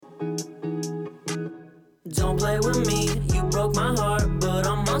Don't play with me, you broke my heart, but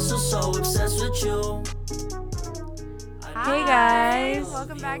I'm also so obsessed with you. Hey guys,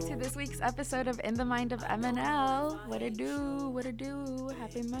 welcome back to this week's episode of In the Mind of MNL. What it do?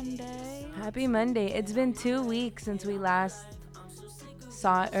 Happy Monday. Happy Monday. It's been 2 weeks since we last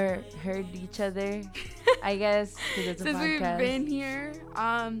saw or heard each other, I guess, because it's a Since podcast. we've been here,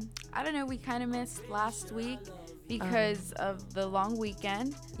 I don't know, we kind of missed last week because of the long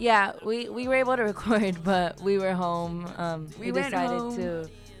weekend. Yeah, we were able to record, but we were home. We went decided home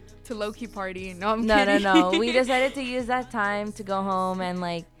to low-key party. No, I'm No. kidding. We decided to use that time to go home and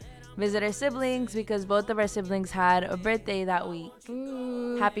like visit our siblings because both of our siblings had a birthday that week.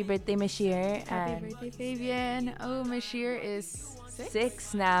 Ooh. Happy birthday, Mashir. Happy birthday, Fabian. Oh, Mashir is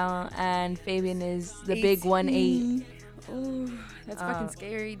 6 now, and Fabian is the big 1-8. Oh, that's fucking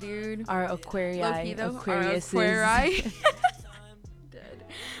scary, dude. Our Aquarii. Low-key, though. Aquarius. Dead.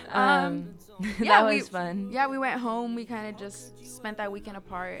 That was fun. Yeah, we went home. We kind of just spent that weekend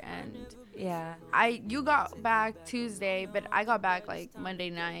apart, and Yeah. you got back Tuesday, but I got back like Monday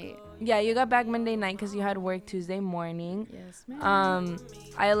night. Yeah, you got back Monday night because you had work Tuesday morning. Yes, ma'am.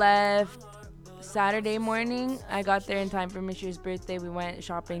 I left Saturday morning. I got there in time for Mishir's birthday. We went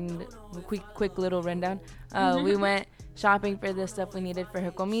shopping. Quick little rundown. We went shopping for the stuff we needed for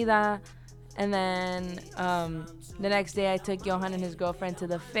her comida. And then the next day I took Johan and his girlfriend to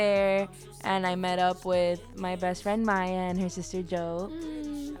the fair, and I met up with my best friend Maya and her sister Jo.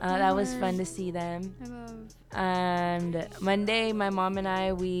 That was fun to see them. I love. And Monday, my mom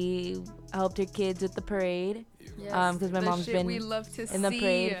and we helped her kids with the parade. Yes, Because my the mom's shit been we love to in the see.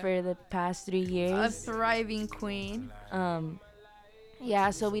 parade for the past 3 A years. thriving queen.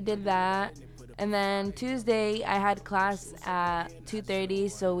 Yeah, so we did that. And then Tuesday, I had class at 2:30,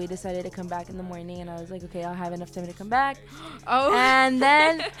 so we decided to come back in the morning. And I was like, okay, I'll have enough time to come back. Oh. And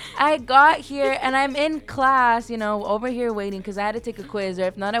then I got here, and I'm in class, over here waiting, because I had to take a quiz. Or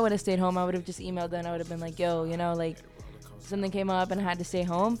if not, I would have stayed home. I would have just emailed them. I would have been like, yo, something came up and I had to stay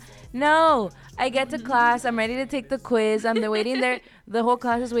home. No, I get to class. I'm ready to take the quiz. I'm waiting there. The whole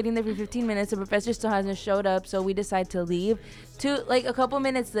class is waiting there for 15 minutes. The professor still hasn't showed up, so we decide to leave. A couple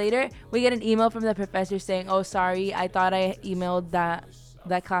minutes later, we get an email from the professor saying, oh, sorry, I thought I emailed that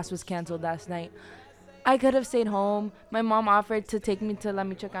class was canceled last night. I could have stayed home. My mom offered to take me to La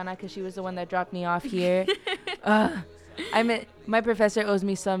Michoacana because she was the one that dropped me off here. My professor owes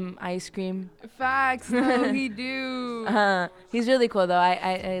me some ice cream. Facts. No, he do. He's really cool though.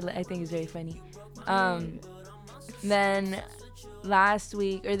 I think he's very funny. Then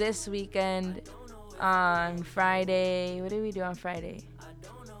this weekend on Friday, what did we do on Friday?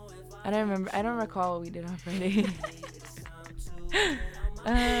 I don't remember. I don't recall what we did on Friday.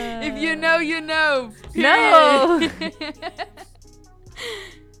 If you know, you know. No.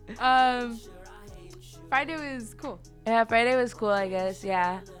 Friday was cool. Yeah, Friday was cool, I guess.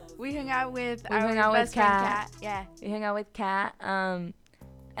 Yeah. We hung out with We our hung out with best friend Kat. Kat. Yeah. We hung out with Kat. And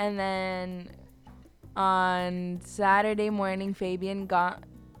then on Saturday morning, Fabian got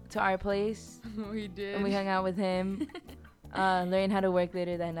to our place. We did. And we hung out with him. Lorraine had to work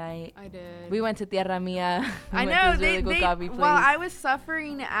later that night. I did. We went to Tierra Mia. I know. Really cool coffee place. While I was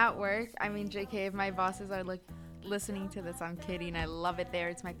suffering at work, I mean, JK, if my bosses are listening to this, I'm kidding. I love it there.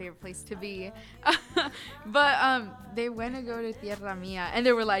 It's my favorite place to be. But they went to go to Tierra Mia, and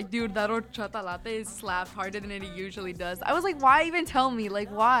they were like, dude, that horchata latte slaps harder than it usually does. I was like, why even tell me? Like,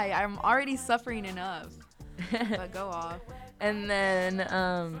 why? I'm already suffering enough. But go off. And then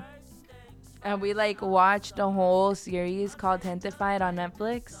and we watched a whole series called Gentrified on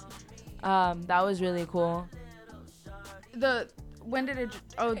Netflix. That was really cool. When did it?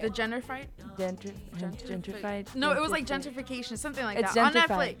 Oh, the gentrified. Gentrified. No, it was like gentrification, something like It's that. gentrified.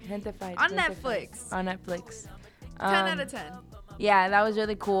 On Netflix. Gentrified. On Gentrified. Netflix. On Netflix. 10 out of 10. Yeah, that was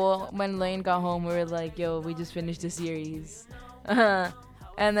really cool. When Lane got home, we were like, yo, we just finished the series. And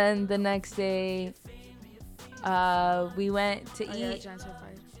then the next day, we went to eat. Yeah,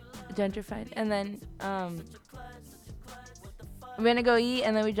 Gentrified. And then we're gonna go eat,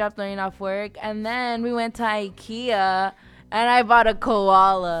 and then we dropped Lorraine off work, and then we went to IKEA, and I bought a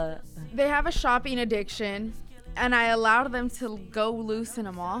koala. They have a shopping addiction, and I allowed them to go loose in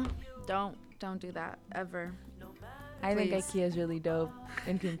a mall. Don't do that ever. I think Please. IKEA is really dope.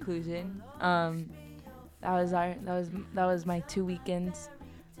 In conclusion, that was my 2 weekends.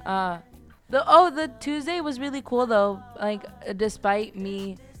 The Tuesday was really cool though. Despite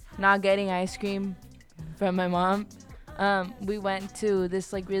me not getting ice cream from my mom, we went to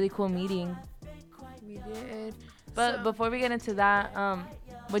this really cool meeting. We did. But before we get into that,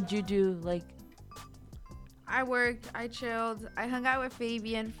 what'd you do? I worked, I chilled, I hung out with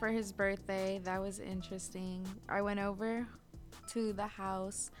Fabian for his birthday. That was interesting. I went over to the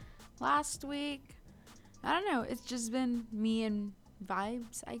house last week. I don't know. It's just been me and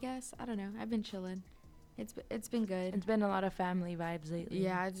vibes, I guess. I don't know. I've been chilling. It's been good. It's been a lot of family vibes lately.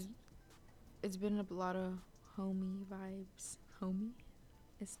 Yeah, it's been a lot of homie vibes. Homie?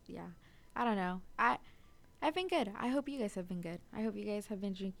 I don't know. I've been good. I hope you guys have been good. I hope you guys have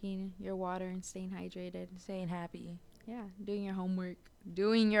been drinking your water and staying hydrated. Staying happy. Yeah, doing your homework.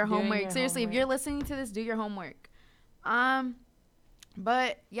 Seriously, if you're listening to this, do your homework.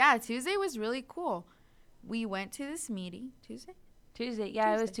 But yeah, Tuesday was really cool. We went to this meeting. Tuesday?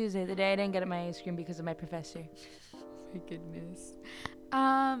 Yeah, it was Tuesday. The day I didn't get my ice cream because of my professor. My goodness.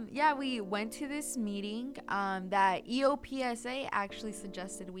 Yeah, we went to this meeting that EOPSA actually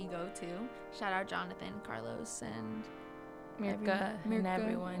suggested we go to. Shout out Jonathan, Carlos, and Mirka and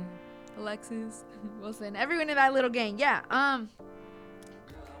everyone. Alexis, Wilson, everyone in that little gang. Yeah.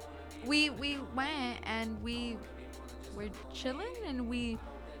 We went and we were chilling and we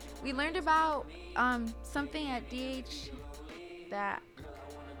learned about something at DH that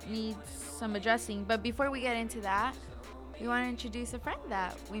needs some addressing. But before we get into that, we want to introduce a friend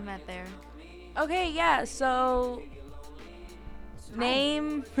that we met there. Okay, yeah. So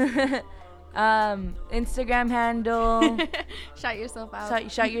name, Instagram handle. Shout yourself out.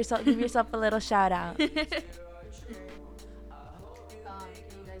 Shout yourself. Give yourself a little shout out.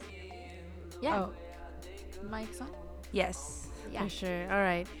 Yeah. Mike's on. Yes. Yeah. For sure. All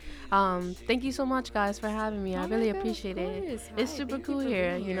right. Thank you so much, guys, for having me. I really appreciate it. It's super cool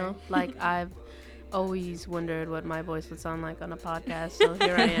here, you know. Like, I've always wondered what my voice would sound like on a podcast, so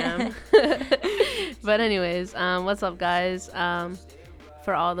here I am. But anyways, what's up, guys?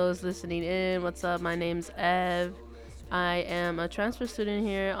 For all those listening in, what's up? My name's Ev. I am a transfer student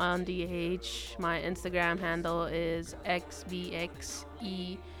here on DH. My Instagram handle is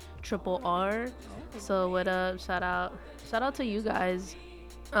XBXERRR. So what up? Shout out to you guys.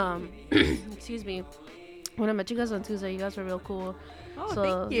 Excuse me. When I met you guys on Tuesday, you guys were real cool. Oh, so,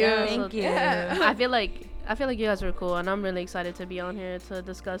 thank you. Yeah, Thank you. Yeah. I feel like you guys were cool, and I'm really excited to be on here to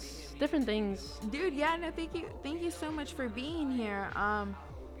discuss different things. Dude, yeah, no, thank you so much for being here.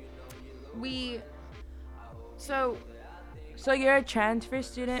 So you're a transfer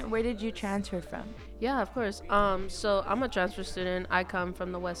student. Where did you transfer from? Yeah, of course. So I'm a transfer student. I come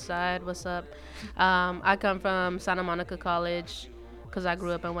from the West Side. What's up? I come from Santa Monica College, cause I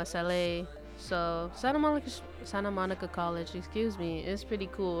grew up in West LA. So Santa Monica College, excuse me, is pretty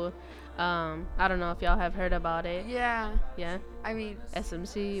cool. I don't know if y'all have heard about it. Yeah. Yeah. I mean,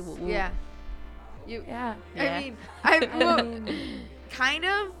 SMC. Woo-woo. yeah. Yeah. Yeah. I mean, kind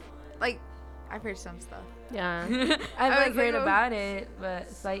of. Like, I've heard some stuff. Yeah. I've I like was heard like, oh. about it,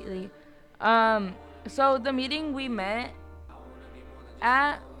 but slightly. So the meeting we met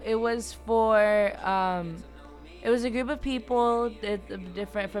at, it was for it was a group of people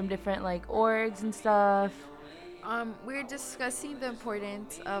from different like orgs and stuff. We're discussing the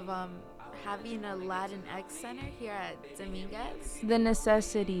importance of having a Latinx center here at Dominguez. The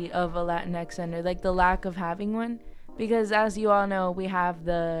necessity of a Latinx center, like the lack of having one, because as you all know, we have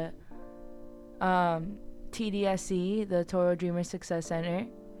the TDSC, the Toro Dreamer Success Center.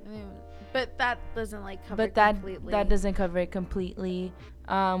 I mean, but that doesn't like cover But that completely. that doesn't cover it completely.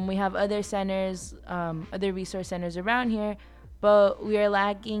 We have other centers, other resource centers around here, but we are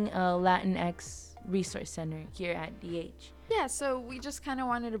lacking a Latinx resource center here at DH. Yeah, so we just kind of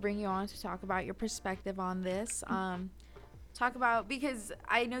wanted to bring you on to talk about your perspective on this. Talk about, because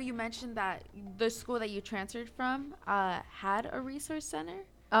I know you mentioned that the school that you transferred from had a resource center.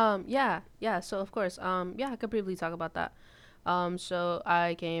 Yeah. So of course, I could briefly talk about that. So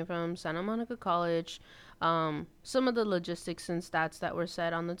I came from Santa Monica College. Some of the logistics and stats that were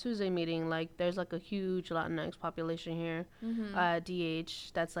said on the Tuesday meeting, like there's like a huge Latinx population here,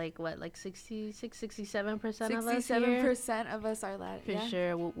 DH. That's like what, like 67% of us here. 67% of us are Latin. For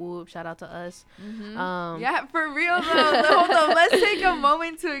sure. Whoop, whoop. Shout out to us. Yeah, for real though. Hold on. Let's take a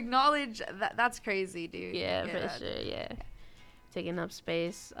moment to acknowledge that. That's crazy, dude. Yeah, for sure. Yeah. Taking up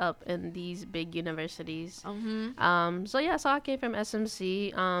space up in these big universities. So I came from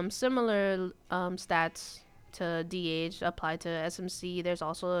SMC. Similar stats to DH apply to SMC. There's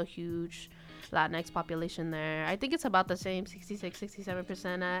also a huge Latinx population there. I think it's about the same,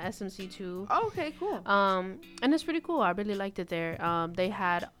 66-67% at SMC too. Oh, okay, cool. And it's pretty cool. I really liked it there. They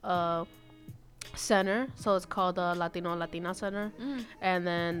had a center, so it's called the Latina Center, and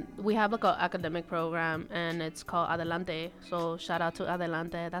then we have like a academic program, and it's called Adelante. So shout out to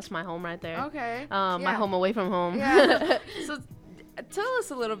Adelante. That's my home right there. Okay. My home away from home. Yeah. So tell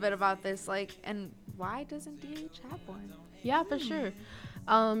us a little bit about this, like, and why doesn't DH have one? Yeah, for sure.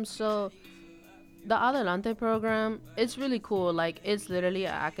 So the Adelante program, it's really cool. Like, it's literally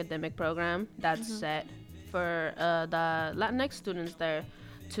an academic program that's set for the Latinx students there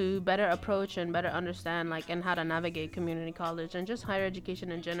to better approach and better understand, like, and how to navigate community college and just higher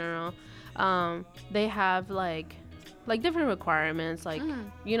education in general. They have like different requirements, like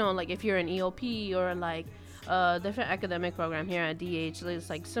you know, like if you're an EOP or like different academic program here at DH, it's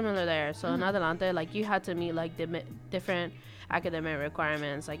like similar there. So in Adelante, like, you had to meet like different academic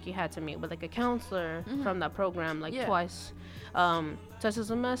requirements. Like, you had to meet with like a counselor from that program like twice a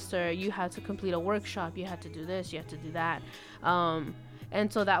semester. You had to complete a workshop, you had to do this, you had to do that,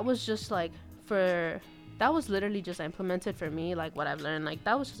 and so that was just like that was literally just implemented for me. Like, what I've learned, like,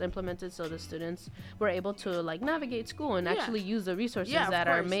 that was just implemented so the students were able to like navigate school and actually use the resources that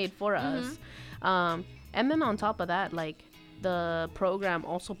are made for us. And then on top of that, like, the program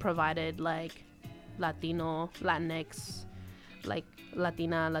also provided like Latino, Latinx, like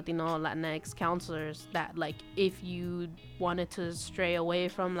Latino, Latinx counselors that, like, if you wanted to stray away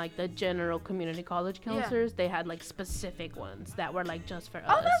from like the general community college counselors, they had like specific ones that were like just for us.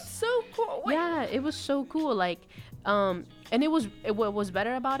 Oh, that's so cool. Wait. Yeah, it was so cool. Like, and what was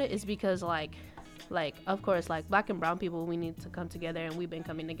better about it is because like of course, like, Black and brown people, we need to come together, and we've been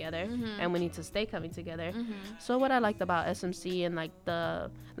coming together, and we need to stay coming together. So what I liked about SMC and like the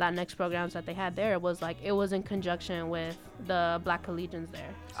Latinx programs that they had there was like it was in conjunction with the Black collegians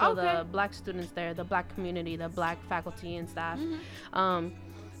there. So the Black students there, the Black community, the Black faculty and staff.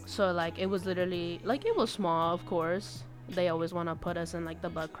 So like it was literally like, it was small, of course. They always want to put us in like the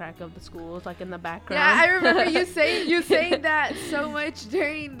butt crack of the schools, like in the background. Yeah, I remember you saying that so much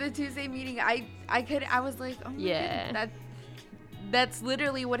during the Tuesday meeting. I was like, oh my God, that's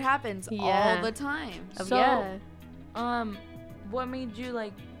literally what happens all the time. So, what made you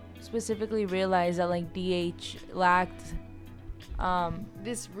like specifically realize that like DH lacked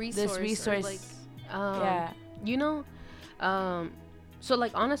this resource? Like, you know, so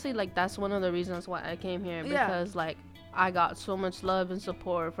like honestly, like that's one of the reasons why I came here, because like I got so much love and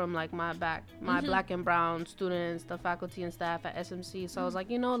support from like my Black and brown students, the faculty and staff at SMC. So I was like,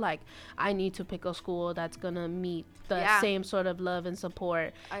 you know, like, I need to pick a school that's gonna meet the same sort of love and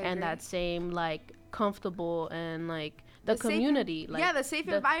support and that same like comfortable and like the community, like the safe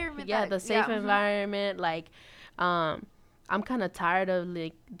environment. The safe environment. Like, I'm kind of tired of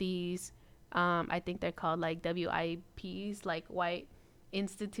like these. I think they're called like WIPs, like white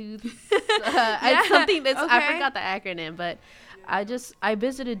institutes. It's something that's I forgot the acronym, but I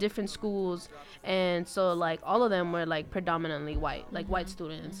visited different schools, and so like all of them were like predominantly white, like white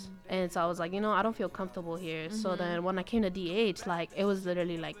students, and so I was like, you know, I don't feel comfortable here. So then when I came to DH, like it was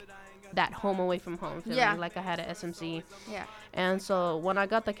literally like that home away from home feeling like I had at SMC. And so when I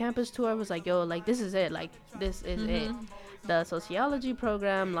got the campus tour, I was like, yo, like this is it, like this is it. The sociology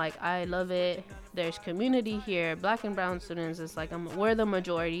program, like, I love it. There's community here. Black and brown students, it's like we're the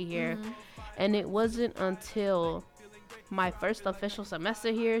majority here. And it wasn't until my first official semester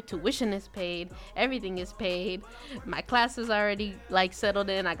here, tuition is paid, everything is paid, my class is already like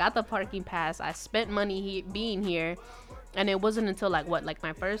settled in, I got the parking pass, I spent money being here. And it wasn't until like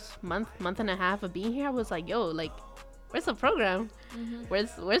my first month and a half of being here, I was like, yo, like, where's the program?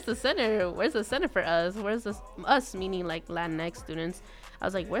 Where's the center? Where's the center for us? Where's us, meaning like Latinx students? I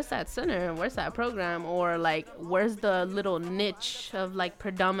was like, where's that center? Where's that program? Or like, where's the little niche of like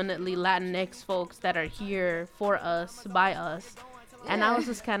predominantly Latinx folks that are here for us, by us? And I was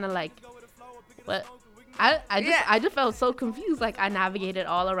just kind of like, what? I just felt so confused. Like, I navigated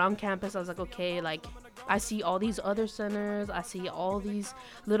all around campus. I was like, okay, like, I see all these other centers. I see all these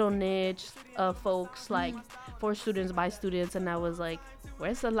little niche folks, like, for students, by students. And I was like,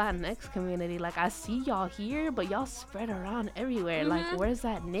 where's the Latinx community? Like, I see y'all here, but y'all spread around everywhere. Like, where's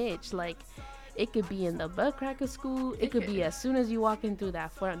that niche? Like, it could be in the butt crack of school. It could be as soon as you walk in through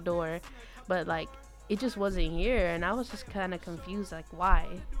that front door. But, like, it just wasn't here. And I was just kind of confused, like, why?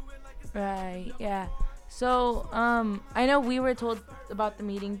 Right, yeah. So, I know we were told about the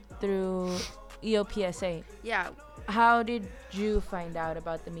meeting through EOPSA. Yeah. How did you find out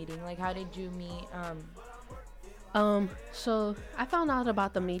about the meeting? Like, how did you meet? So I found out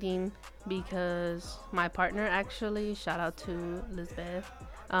about the meeting because my partner, actually, shout out to Lisbeth,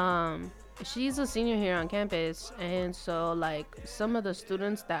 she's a senior here on campus, and so like some of the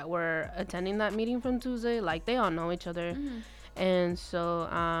students that were attending that meeting from Tuesday, like they all know each other. And so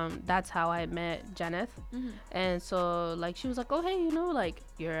that's how I met Janeth. And so like she was like, oh hey, like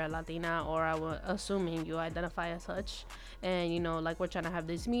you're a Latina, or I was assuming you identify as such, and like we're trying to have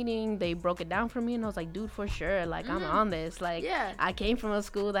this meeting. They broke it down for me, and I was like, dude, for sure, like I'm on this. Like I came from a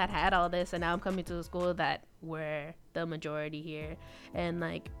school that had all this, and now I'm coming to a school that we're the majority here, and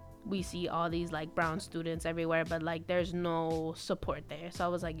like we see all these like brown students everywhere, but like there's no support there. So I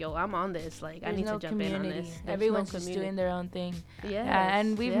was like, yo, I'm on this. Like I need to jump in on this. Everyone's just doing their own thing. Yeah,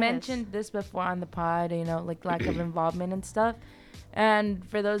 and we've mentioned this before on the pod, like lack of involvement and stuff. And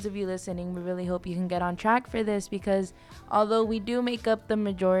for those of you listening, we really hope you can get on track for this, because although we do make up the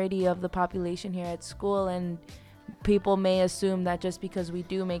majority of the population here at school, and people may assume that just because we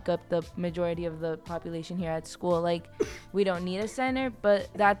do make up the majority of the population here at school, like we don't need a center, but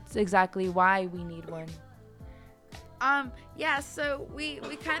that's exactly why we need one. So we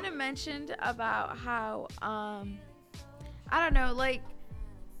kind of mentioned about how I don't know, like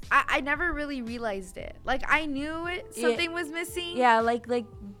I never really realized it. Like I knew something was missing. Yeah, like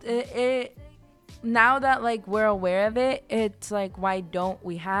it now that like we're aware of it, it's like, why don't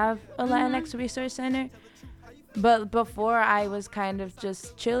we have a Latinx resource center? But before, I was kind of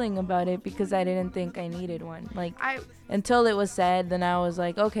just chilling about it because I didn't think I needed one. Like, until it was said, then I was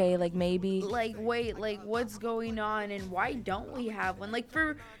like, okay, like maybe. Like, wait, like what's going on, and why don't we have one? Like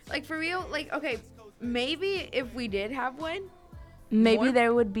for real, like, okay, maybe if we did have one, maybe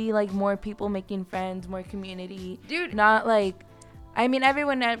there would be like more people making friends, more community. Dude. Not like, I mean,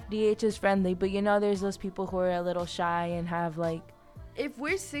 everyone at DH is friendly, but there's those people who are a little shy and have like. If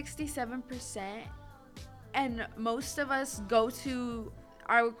we're 67%. And most of us go to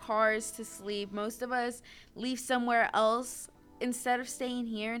our cars to sleep. Most of us leave somewhere else instead of staying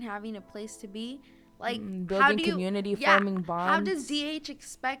here and having a place to be. Like building community, forming bonds. How does DH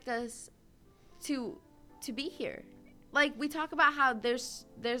expect us to be here? Like we talk about how there's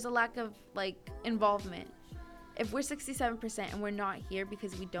a lack of like involvement. If we're 67% and we're not here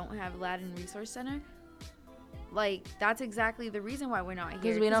because we don't have a Latin Resource Center, like that's exactly the reason why we're not here,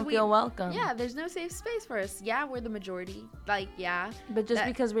 because we don't feel welcome. Yeah, there's no safe space for us. Yeah, we're the majority, like, yeah, but just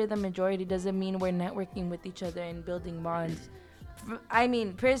because we're the majority doesn't mean we're networking with each other and building bonds. I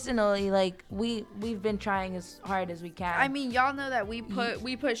mean, personally, like we've been trying as hard as we can. I mean, y'all know that we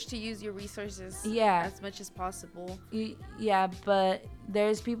push to use your resources as much as possible. Yeah, but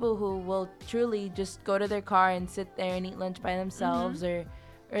there's people who will truly just go to their car and sit there and eat lunch by themselves, or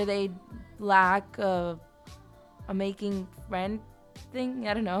they lack a making friend thing.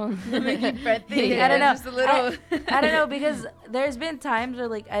 I don't know. Making friend thing. I don't know. Just a little. I don't know, because there's been times where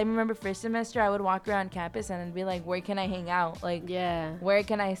like I remember first semester I would walk around campus and I'd be like, where can I hang out? Like, where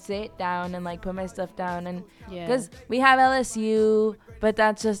can I sit down and like put my stuff down? And because we have LSU, but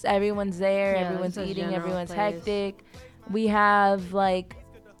that's just everyone's there, everyone's eating, everyone's hectic. We have like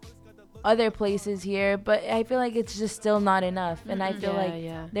other places here, but I feel like it's just still not enough, and I feel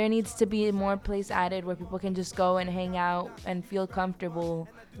there needs to be more place added where people can just go and hang out and feel comfortable.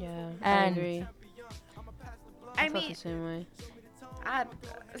 And I agree. I mean, the same way.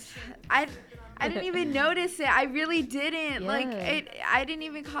 I didn't even notice it. I really didn't. Like I didn't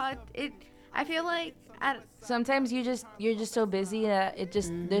even call it. I feel like sometimes you're just so busy that it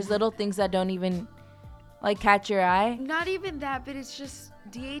just there's little things that don't even like catch your eye. Not even that, but it's just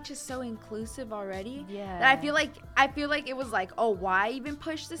DH is so inclusive already. Yeah. That I feel like it was like, oh, why even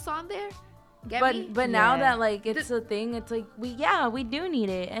push this on there? But now that like it's a thing, it's like we do need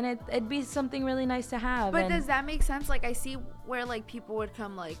it, and it'd be something really nice to have. But does that make sense? Like I see where like people would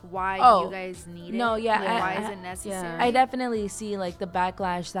come like, why do you guys need it? No, why is it necessary? I definitely see like the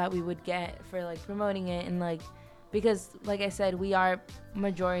backlash that we would get for like promoting it, and like because like I said, we are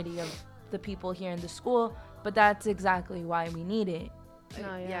majority of the people here in the school, but that's exactly why we need it. No,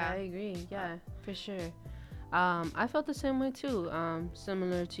 I agree. Yeah, for sure. I felt the same way too.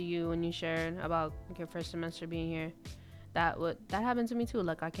 Similar to you when you shared about like, your first semester being here. That happened to me too.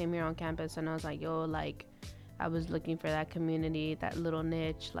 Like I came here on campus and I was like, yo, like I was looking for that community, that little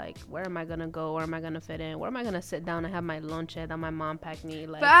niche. Like, where am I gonna go? Where am I gonna fit in? Where am I gonna sit down and have my lunch that my mom packed me?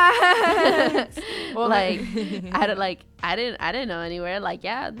 Like, well, like I didn't know anywhere. Like,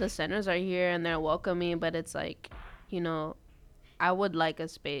 yeah, the centers are here and they're welcoming, but it's like, I would like a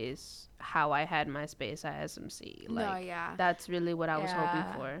space how I had my space at SMC. Like, that's really what I was hoping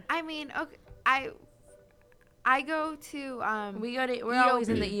for. I mean, okay, I go to we're EOP. always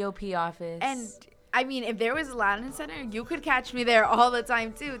in the EOP office, and I mean, if there was a Latin Center, you could catch me there all the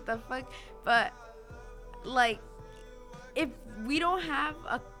time too. What the fuck? But like, if we don't have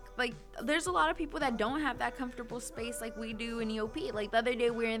there's a lot of people that don't have that comfortable space like we do in EOP. Like the other day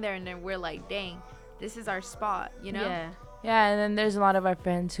we were in there and then we're like, dang, this is our spot, Yeah. Yeah, and then there's a lot of our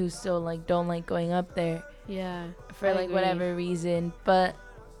friends who still like don't like going up there Yeah. for I like agree. whatever reason, but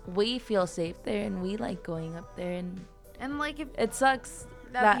we feel safe there and we like going up there, and And like if it sucks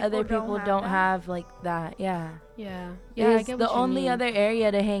that other people don't that. have like that. Yeah. Yeah. Yeah, Yeah. I get the what you only mean. other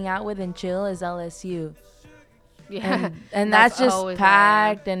area to hang out with and chill is LSU. Yeah. And that's just always where I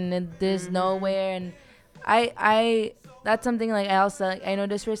am. packed, and there's Mhm. nowhere. And I that's something like I also like, I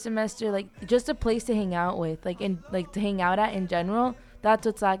noticed for semester, like just a place to hang out with, like in like to hang out at in general. That's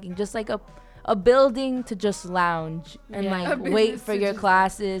what's lacking. Just like a building to just lounge and Yeah. A like wait business for to your just-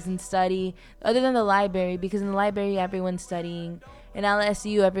 classes and study. Other than the library, because in the library everyone's studying. In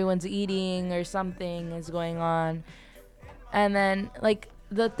LSU everyone's eating or something is going on. And then like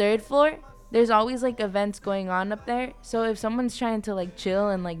the third floor, there's always like events going on up there. So if someone's trying to like chill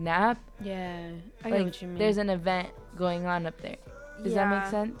and like nap, Yeah. I get like what you mean. there's an event going on up there. Does that make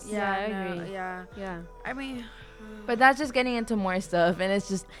sense? Yeah, Yeah, I no, agree. Yeah. yeah. I mean, But that's just getting into more stuff, and it's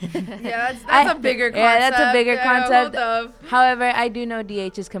just. yeah, that's a bigger concept. Yeah, that's a bigger concept. Hold However, I do know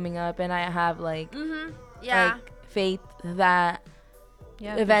DH is coming up, and I have like Yeah. like faith that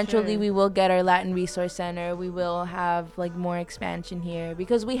Yeah. for eventually sure. we will get our Latin Resource Center. We will have like more expansion here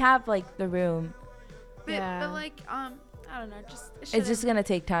because we have like the room. but, yeah. but like, I don't know. Just It's just gonna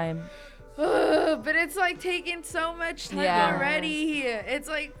take time. but it's like taking so much time Yeah. already. It's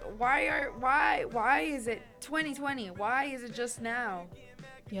like why is it 2020? Why is it just now?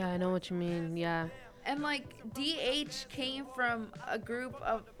 Yeah, I know what you mean. Yeah. And like DH came from a group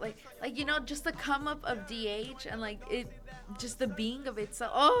of like you know, just the come up of DH and like it just the being of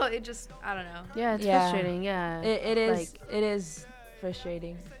itself. Oh, it just I don't know. Yeah, it's Yeah. frustrating. Yeah. It is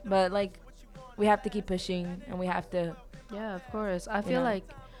frustrating, but like we have to keep pushing, and we have to. Yeah, of course. I feel know. like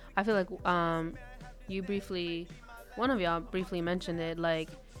you briefly, one of y'all briefly mentioned it. Like,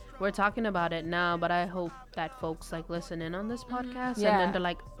 we're talking about it now, but I hope that folks like listen in on this podcast, and Yeah. then they're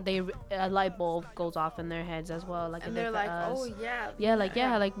like, a light bulb goes off in their heads as well. Like, And it did they're for like, us. oh yeah.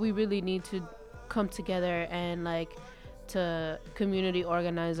 Yeah, like we really need to come together and like to community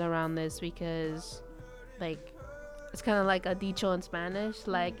organize around this, because like it's kind of like a dicho in Spanish,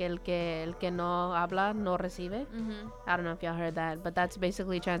 like el que no habla no recibe. Mm-hmm. I don't know if y'all heard that, but that's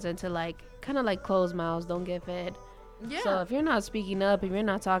basically translated to like kind of like closed mouths don't get fed. Yeah. So if you're not speaking up, if you're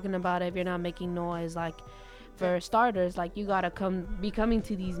not talking about it, if you're not making noise, like for starters, like you gotta be coming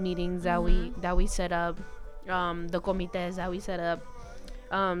to these meetings that we set up, the comités that we set up.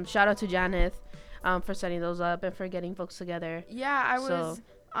 Shout out to Janeth for setting those up and for getting folks together. Yeah, I So-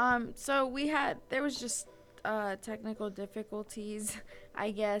 was so there was just technical difficulties I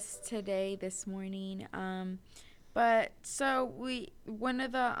guess this morning. But so one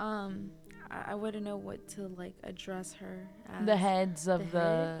of the I wouldn't know what to like address her as. The heads of the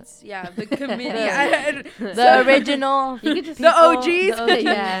heads. Yeah, the committee. the original. You could just The OGs?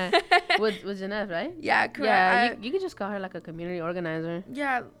 yeah, with Janeth, right? Yeah, correct. Yeah, you could just call her like a community organizer.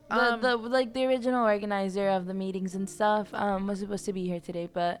 Yeah, the like the original organizer of the meetings and stuff was supposed to be here today,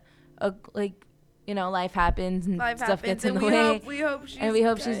 but like you know, life happens and life stuff happens, gets in and the we way. hope she's And we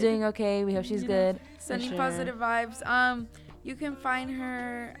hope she's good. doing okay. We hope she's You know, good. Sending sure. positive vibes. You can find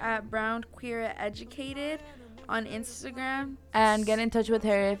her at Brown Queer Educated on Instagram. And get in touch with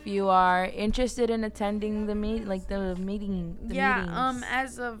her if you are interested in attending the meetings.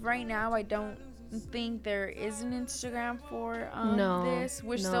 As of right now, I don't think there is an Instagram for No, this.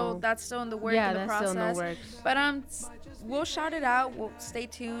 no. That's still in the work Yeah, in the that's process. still in the works. But we'll shout it out. We'll stay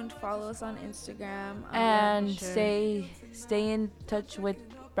tuned. Follow us on Instagram. And sure. stay in touch with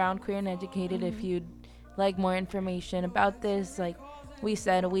Brown Queer and Educated if you'd like more information about this. Like we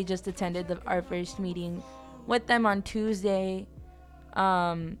said, we just attended our first meeting with them on Tuesday.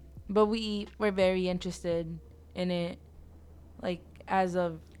 But we were very interested in it, like as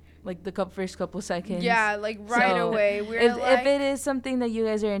of like the first couple seconds. Yeah, like right So, away. We're If like, it is something that you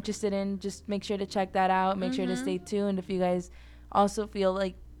guys are interested in, just make sure to check that out. Make sure to stay tuned. If you guys also feel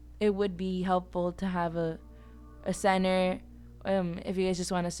like it would be helpful to have a center, if you guys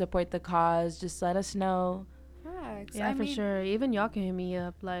just want to support the cause, just let us know. facts. Yeah, I for mean, sure. Even y'all can hit me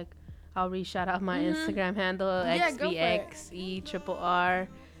up. Like, I'll shout out my Instagram handle, Yeah, go for it. XBXERRR.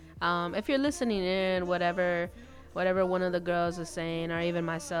 If you're listening in, whatever one of the girls is saying, or even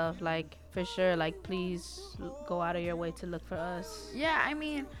myself, like, for sure, like, please go out of your way to look for us. Yeah, I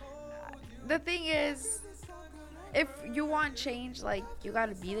mean, the thing is, if you want change, like, you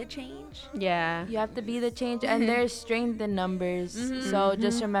gotta be the change. Yeah. You have to be the change, and there's strength in numbers. So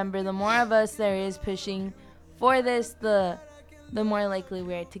just remember, the more of us there is pushing for this, the more likely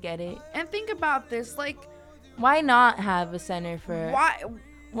we are to get it. And think about this, like, Why not have a center for?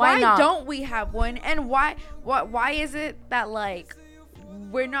 Why not? don't we have one? And why is it that like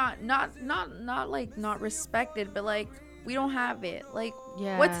we're not like not respected, but like we don't have it? Like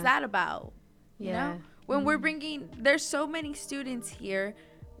Yeah. what's that about? You Yeah. know? When we're bringing, there's so many students here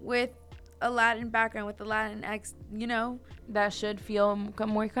with a Latin background, with the Latin X, you know, That should feel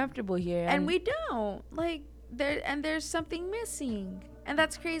more comfortable here. and we don't. Like there's something missing. And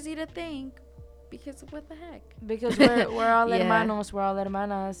that's crazy to think, because what the heck? because we're all Yeah. hermanos, we're all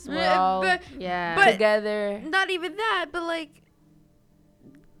hermanas, we're all Yeah. But- together. Not even that, but like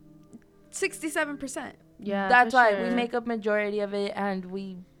 67%. yeah. That's for why sure. we make up majority of it, and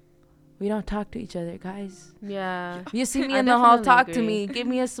we don't talk to each other, guys. Yeah. You see me I in the hall, definitely talk to agree. me, give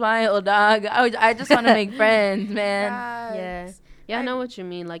me a smile, dog. I just want to make friends, man. Yeah. Yeah, I know what you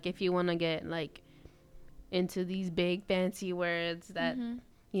mean. Like, if you want to get, like, into these big, fancy words that,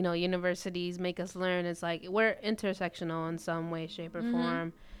 you know, universities make us learn, it's like we're intersectional in some way, shape, or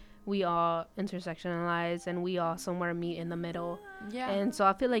form. We all intersectionalize, and we all somewhere meet in the middle. Yeah. And so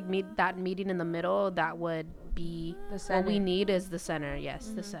I feel like that meeting in the middle, that would be The what center. we need is the center. Yes,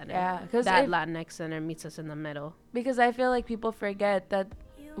 the center. Yeah, 'cause that if- Latinx center meets us in the middle. Because I feel like people forget that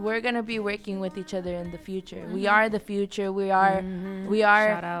we're gonna be working with each other in the future. We are the future. We are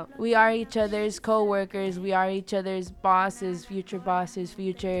Shout out. we are each other's co-workers. We are each other's bosses,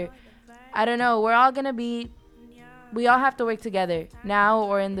 future. I don't know. We're all gonna be. We all have to work together now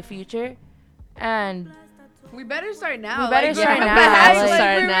or in the future, and we better start now. We better like, start what now. the heck? Like,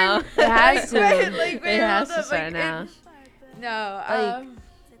 start we're- now. it has to. like, wait, It has hold to up, start like, now. No.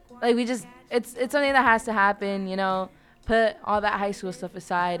 Like we just, it's something that has to happen. You know, put all that high school stuff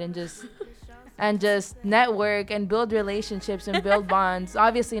aside and just network and build relationships and build bonds.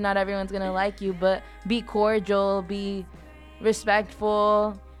 Obviously, not everyone's gonna like you, but be cordial, be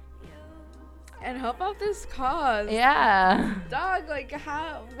respectful. And help out this cause. Yeah. Dog, like,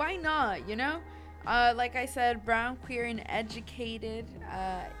 how? Why not? You know? Like I said, brown, queer, and educated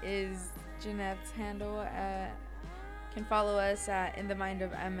is Jeanette's handle. Can follow us at In the Mind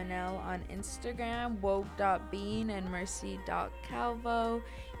of MNL on Instagram, woke.bean, and mercy.calvo.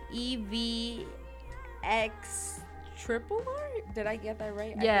 EVX triple R? Did I get that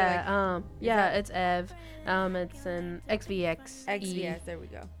right? I feel Yeah, that- it's Ev. It's an XVX. like XVS. There we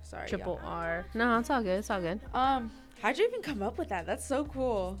go. Sorry. Triple y'all. R. No, it's all good. It's all good. How'd you even come up with that? That's so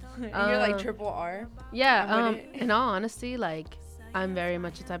cool. And you're like triple R. Yeah, I'm with it. in all honesty, like, I'm very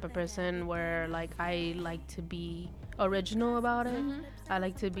much the type of person where, like, I like to be original about it. I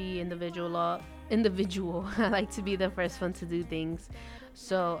like to be individual. I like to be the first one to do things.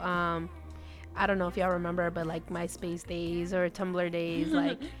 So, I don't know if y'all remember, but like MySpace days or Tumblr days,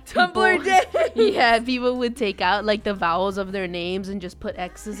 like Tumblr day. yeah, people would take out like the vowels of their names and just put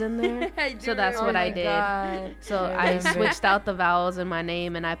X's in there. So that's what I did. God. So I switched out the vowels in my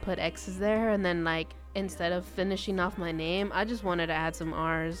name and I put X's there, and then like instead of finishing off my name, I just wanted to add some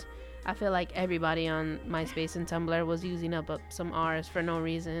R's. I feel like everybody on MySpace and Tumblr was using up some R's for no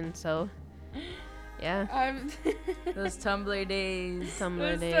reason. So yeah, Those Tumblr days.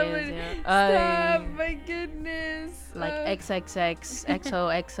 Tumblr days. Yeah. Stop, my goodness. Like XXX,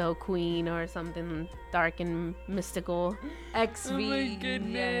 XOXO Queen or something dark and mystical. XV. Oh my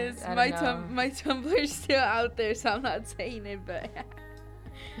goodness. Yes, I my don't know. my Tumblr's still out there, so I'm not saying it, but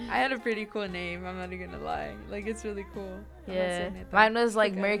I had a pretty cool name, I'm not even gonna lie. Like, it's really cool. I'm not Yeah. saying it, though. Mine was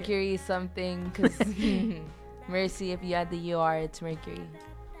like Okay. Mercury something, because Mercy, if you add the UR, it's Mercury.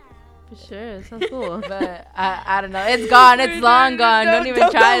 For sure, it sounds cool. But I don't know. It's gone. It's long gone. Don't even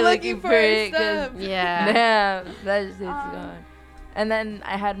try go looking for it. 'Cause Yeah. damn, it's gone. And then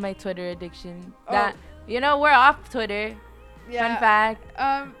I had my Twitter addiction. Oh. That we're off Twitter. Fun fact.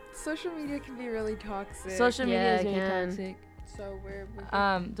 Social media can be really toxic. Social media Yeah, is it really can. toxic. So we're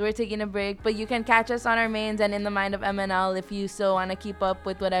So we're taking a break, but you can catch us on our mains and In the Mind of MNL if you still want to keep up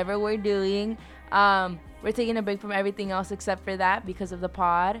with whatever we're doing. We're taking a break from everything else except for that because of the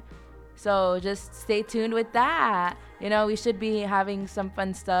pod. So just stay tuned with that. We should be having some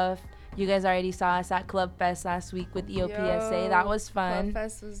fun stuff. You guys already saw us at Club Fest last week with EOPSA. That was fun.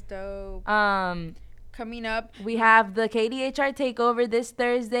 Fest was dope. Coming up, We have the KDHR takeover this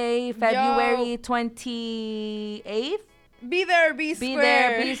Thursday, February 28th. be there, be Be square.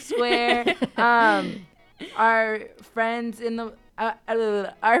 there, be square. Our friends the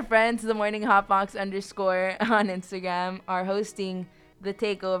Morning Hotbox _ on Instagram are hosting the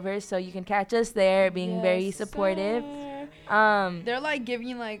takeover, so you can catch us there, being very Yes, supportive. sir. They're like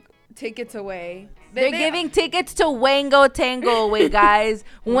giving like tickets away. They're giving tickets to Wango Tango away, guys.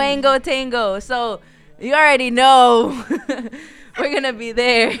 Wango Tango. So you already know we're gonna be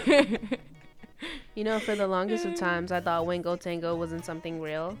there. You know, for the longest of times, I thought Wingo Tango wasn't something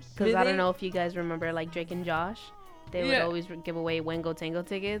real. Because I Really? don't know if you guys remember, like, Drake and Josh. They would Yeah. always give away Wingo Tango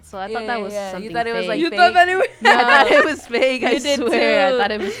tickets. So I Yeah, thought that was yeah. something You thought it was, fake. like, You fake? thought that it was. No, I thought it was fake. I You did swear. too. I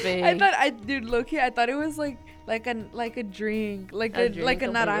thought it was fake. Dude, low-key, I thought it was like a drink, like A a drink, like a a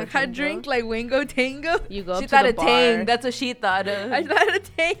Wingo naranja Tango? drink, like Wingo Tango. You go up She to thought the a bar. tang. That's what she thought of. I thought a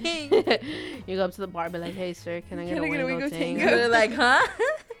tang. You go up to the bar, be like, "Hey, sir, can I get Can a I get a Wingo Wingo Tango?" Tango? They're like, huh?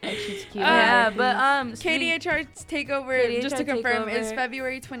 Like, she's cute. Yeah, and but everything. KDHR's takeover, KDHR just to confirm, is takeover.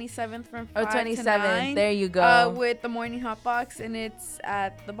 February 27th from 5 Oh, to 27th. 9. There you go. With the morning hot box, and it's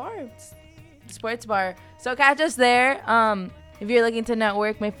at the bar. Sports bar. So catch us there. If you're looking to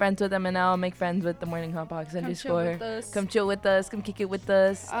network, make friends with MNL, make friends with the Morning Hot Box Come chill underscore. with us. Come chill with us. Come kick it with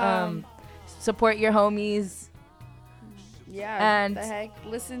us. Um, Support your homies. Yeah, And- the heck,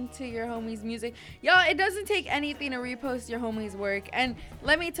 listen to your homies' music, y'all. It doesn't take anything to repost your homies' work, and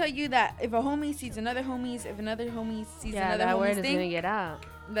let me tell you that if a homie sees another homie's, if another homie sees Yeah, another that word homie's is gonna thing, get out.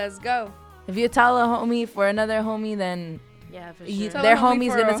 let's go. If you tell a homie for another homie, then Yeah, for you, sure. Tell their a homie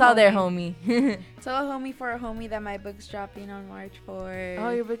homie's for gonna a tell their homie. homie. Tell a homie for a homie that my book's dropping on March 4th. Oh,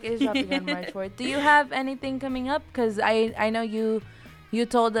 your book is dropping on March 4th. Do you have anything coming up? Because I know you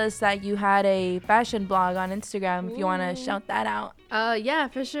told us that you had a fashion blog on Instagram. If you want to Ooh. shout that out. Yeah,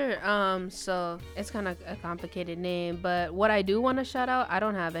 for sure. So it's kind of a complicated name, but what I do want to shout out, I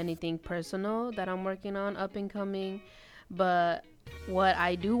don't have anything personal that I'm working on up and coming, but what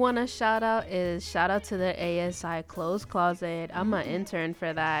I do want to shout out is shout out to the ASI Clothes Closet. I'm an intern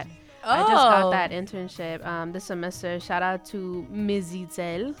for that. I just got Oh. that internship this semester. Shout out to Ms.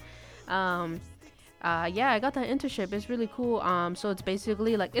 Itzel. Yeah, I got that internship. It's really cool. So it's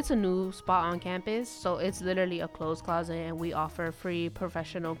basically like it's a new spot on campus. So it's literally a clothes closet, and we offer free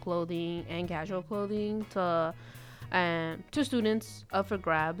professional clothing and casual clothing to students up for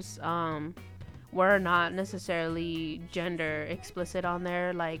grabs. We're not necessarily gender explicit on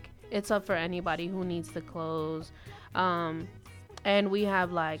there. Like it's up for anybody who needs the clothes. And we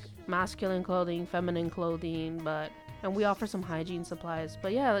have like masculine clothing, feminine clothing, and we offer some hygiene supplies.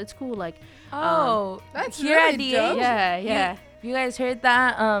 But yeah, it's cool. Like, Oh, That's here really at DA. dope. yeah, If you guys heard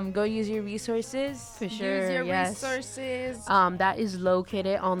that, go use your resources. for sure. Use your yes. resources. That is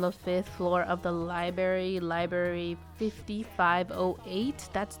located on the 5th floor of the library 5508.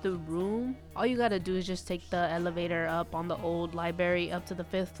 That's the room. All you gotta do is just take the elevator up on the old library up to the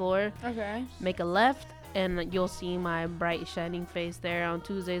 5th floor, Okay. make a left, and you'll see my bright shining face there on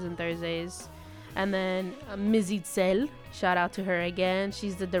Tuesdays and Thursdays. And then Ms. Itzel, shout out to her again.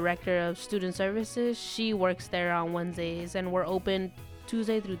 She's the director of student services. She works there on Wednesdays, and we're open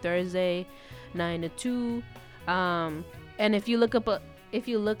Tuesday through Thursday, 9 to 2. And if you look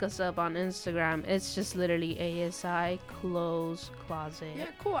us up on Instagram, it's just literally ASI Clothes Closet. Yeah,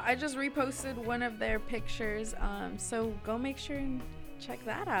 cool. I just reposted one of their pictures. So go make sure and check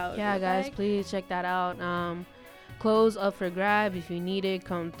that out. Yeah, guys, Like, please check that out. Clothes up for grab. If you need it,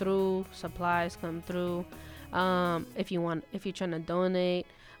 come through. Supplies come through. If you're trying to donate,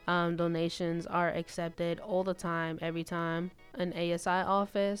 donations are accepted all the time, every time. An ASI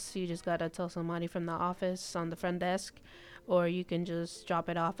office, you just gotta tell somebody from the office on the front desk, or you can just drop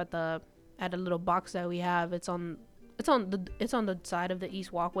it off at a little box that we have. It's on the side of the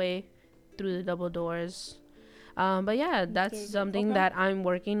east walkway through the double doors. But yeah, that's Okay. something Okay. that I'm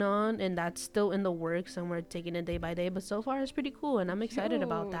working on, and that's still in the works, and we're taking it day by day. But so far, it's pretty cool, and I'm excited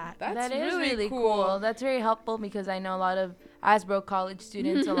about yo, that. That's That is really, cool. That's very helpful because I know a lot of Asbro college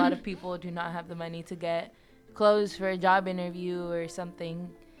students, a lot of people do not have the money to get clothes for a job interview or something.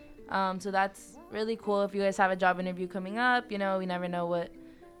 So that's really cool. If you guys have a job interview coming up, we never know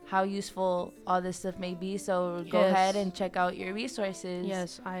how useful all this stuff may be. So go Yes. ahead and check out your resources.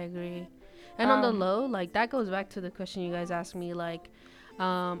 Yes, I agree. And on the Um, low, like that goes back to the question you guys asked me. Like,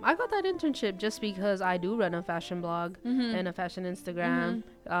 I got that internship just because I do run a fashion blog and a fashion Instagram.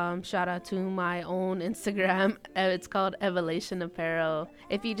 Shout out to my own Instagram. It's called Evolution Apparel.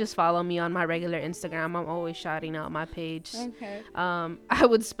 If you just follow me on my regular Instagram, I'm always shouting out my page. Okay. I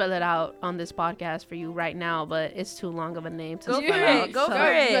would spell it out on this podcast for you right now, but it's too long of a name to Go spell for out. it. Go so-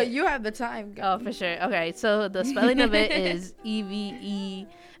 for it. No, you have the time. Go. Oh, for sure. Okay, so the spelling of it is EVELATIONAPPAREL.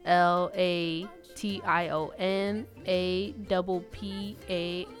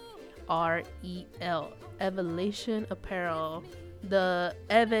 Evolution Apparel. The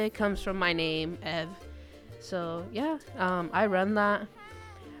Eve comes from my name, Ev. So yeah, I run that.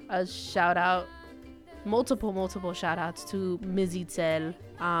 A shout out, multiple shout outs to Ms. Itzel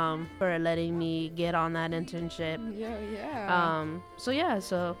for letting me get on that internship. Yeah.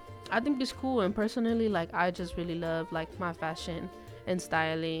 So I think it's cool, and personally, like, I just really love like my fashion and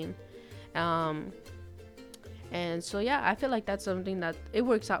styling, And so yeah, I feel like that's something that it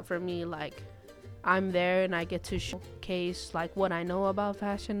works out for me. Like I'm there and I get to showcase like what I know about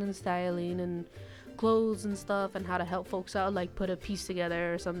fashion and styling and clothes and stuff, and how to help folks out, like put a piece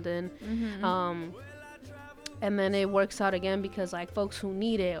together or something. And then it works out again because like folks who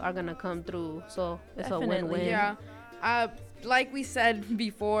need it are gonna come through, so it's Definitely. a win-win. Yeah. Like we said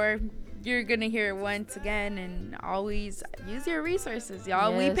before, you're gonna hear it once again, and always use your resources,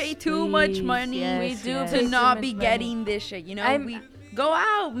 y'all. We Yes, pay too much please. money Yes, yes. to pay too not much be money. getting this shit, you know. We go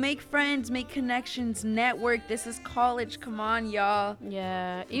out, make friends, make connections, network. This is college. Come on, y'all.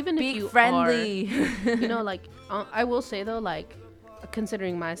 Yeah, even Be if you friendly. are, you know, like I will say though, like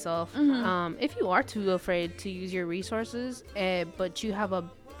considering myself, if you are too afraid to use your resources, but you have a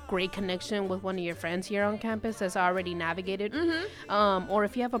great connection with one of your friends here on campus that's already navigated, or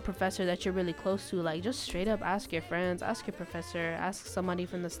if you have a professor that you're really close to, like just straight up ask your friends, ask your professor, ask somebody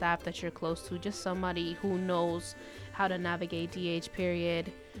from the staff that you're close to, just somebody who knows how to navigate DH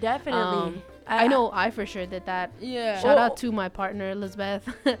period. Definitely. I know I for sure did that. Yeah. Shout out to my partner Elizabeth.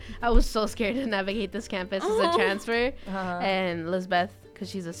 I was so scared to navigate this campus as a transfer, and Elizabeth, because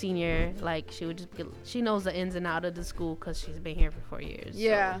she's a senior, like she knows the ins and out of the school because she's been here for 4 years.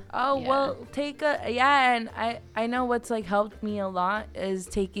 Yeah. Oh, Yeah. well, and I know what's like helped me a lot is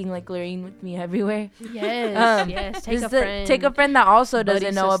taking like Lorraine with me everywhere. Yes, yes. Take a Just to friend. take a friend that also buddy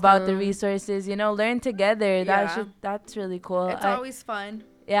doesn't know about the system. resources, learn together. Yeah. That's really cool. It's always fun.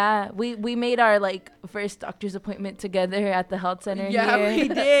 Yeah, we made our like first doctor's appointment together at the health center Yeah, here. we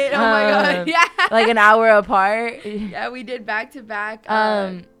did. Oh my god. Um, Yeah. Like an hour apart. Yeah, we did back to back.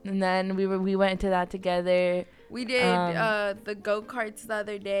 And then we went to that together. We did the go-karts the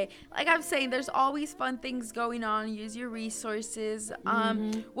other day. Like I'm saying, there's always fun things going on. Use your resources.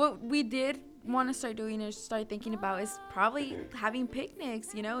 What we did want to start doing or start thinking about is probably having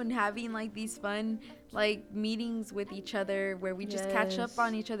picnics, and having like these fun like meetings with each other where we just catch up Yes.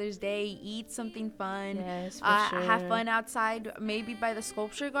 on each other's day, eat something fun, Yes, for have sure. fun outside, maybe by the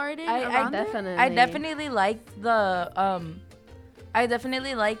sculpture garden. I around there. Definitely. I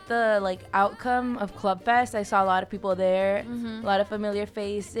definitely liked the like outcome of Club Fest. I saw a lot of people there, a lot of familiar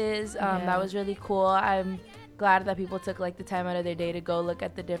faces. Yeah. That was really cool. I'm glad that people took like the time out of their day to go look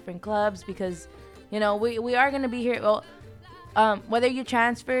at the different clubs because, we are gonna be here. Well, whether you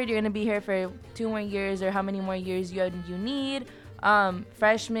transferred, you're gonna be here for 2 more years or how many more years you need.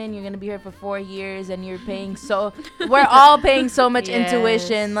 Freshman, you're gonna be here for 4 years, and you're paying we're all paying so much Yes.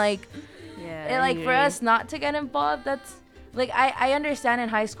 intuition, like. Yeah. And, I like for agree. us not to get involved, that's like I understand in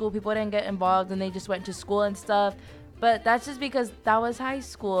high school people didn't get involved and they just went to school and stuff, but that's just because that was high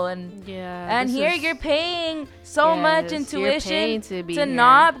school. And this here is- you're paying so much Yes, you're intuition paying to be to here.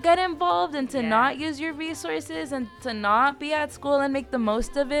 not get involved and to Yeah. not use your resources and to not be at school and make the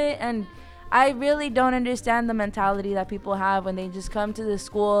most of it. And I really don't understand the mentality that people have when they just come to the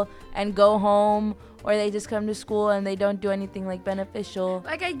school and go home, or they just come to school and they don't do anything like beneficial.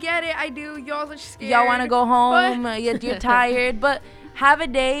 Like I get it, I do. Y'all are scared. Y'all want to go home, but- you're tired, but have a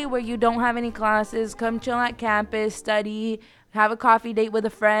day where you don't have any classes, come chill at campus, study, have a coffee date with a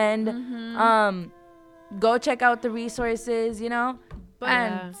friend, go check out the resources, But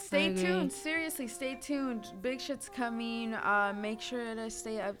And I stay agree. tuned. Seriously, stay tuned. Big shit's coming. Make sure to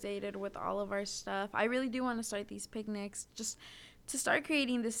stay updated with all of our stuff. I really do want to start these picnics just to start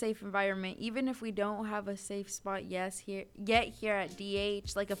creating this safe environment. Even if we don't have a safe spot here at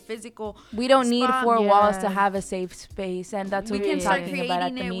DH, like a physical. we don't need spot. 4 walls to Yeah. have a safe space, and that's We what we're can start talking creating about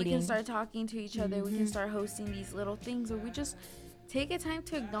at the it. We meeting. can start talking to each other. We can start hosting these little things where we just take a time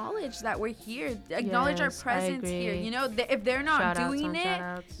to acknowledge that we're here, acknowledge our Yes, I presence here. agree. If they're not Shout-outs doing on it,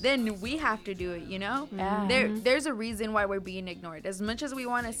 shout-outs. then we have to do it. Yeah. There's a reason why we're being ignored. As much as we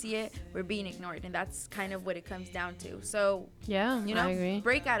want to see it, we're being ignored, and that's kind of what it comes down to. So Yeah, I agree.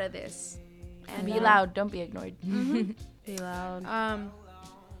 break out of this and Be loud, don't be ignored. Be loud.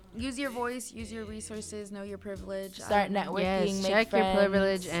 use your voice, use your resources, know your privilege. Start networking, Yes, make check friends. your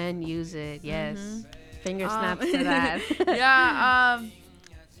privilege and use it. Yes. Finger snaps to that. Yeah.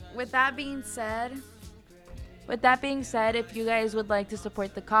 With that being said, With that being said, if you guys would like to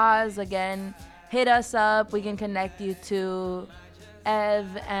support the cause, again, hit us up. We can connect you to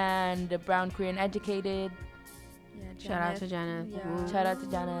Ev and Brown Queer and Educated. Shout out to Janet. Yeah. Woo. Shout out to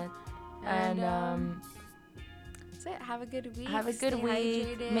Janet. And that's it. Have a good week. have a good Stay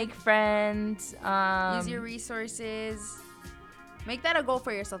week. hydrated. Make friends. Use your resources. Make that a goal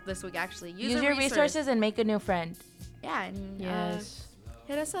for yourself this week. Actually, use a your resource. resources and make a new friend. Yeah, and Yes.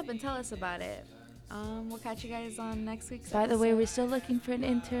 hit us up and tell us about it. We'll catch you guys on next week's By the way, episode. we're still looking for an Oh,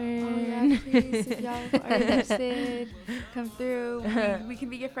 intern. yeah, please, if y'all are interested, come through. We can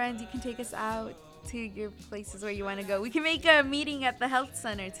be your friends. You can take us out to your places where you want to go. We can make a meeting at the health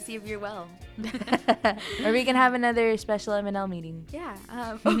center to see if you're well. Or we can have another special MNL meeting. Yeah.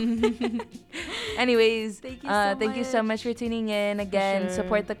 Anyways, Thank you so so much. much for tuning in. Again, sure.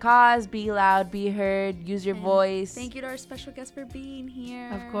 support the cause, be loud, be heard, use your And voice. Thank you to our special guest for being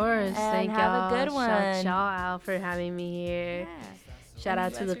here. Of course. And Thank have a y'all. good one. Shout out for having me here. Yeah. Shout And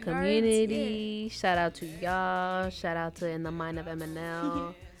out to the best regards, community. Shout out to y'all. Shout out to In the Mind of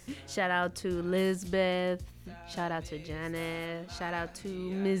MNL. Shout out to Lisbeth. Shout out to Janet. Shout out to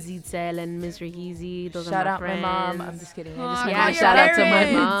Ms. Itzel and Ms. Rahizi. Those Shout are my out friends. my mom. I'm just kidding. I just Aw, wanted Yeah, to your shout out to my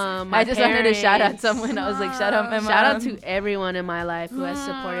parents. mom. my I just wanted to shout out parents. someone. I was like, shout out my mom. Shout out to everyone in my life who has Aw,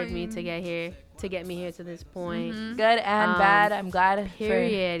 supported me to get here, to get me here to this point. Good and bad. I'm glad.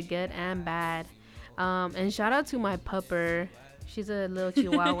 Period. Good and bad. And shout out to my pupper. She's a little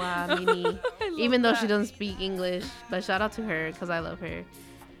Chihuahua mini, even though she doesn't speak English. But shout out to her because I love her.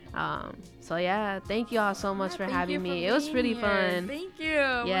 So yeah, thank you all so much for having me. It was pretty fun. Thank you.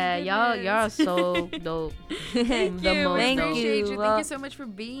 Yeah, y'all are so dope. Thank the you. most We dope. appreciate you. Well, Thank you so much for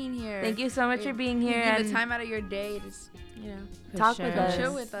being here. Thank you so much for being here Taking and the time out of your day to just, For talk with sure. us.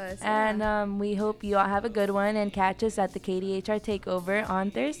 chill with us. And we hope you all have a good one and catch us at the KDHR Takeover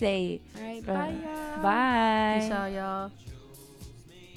on Thursday. All right, bye, y'all. Bye. Peace out, y'all.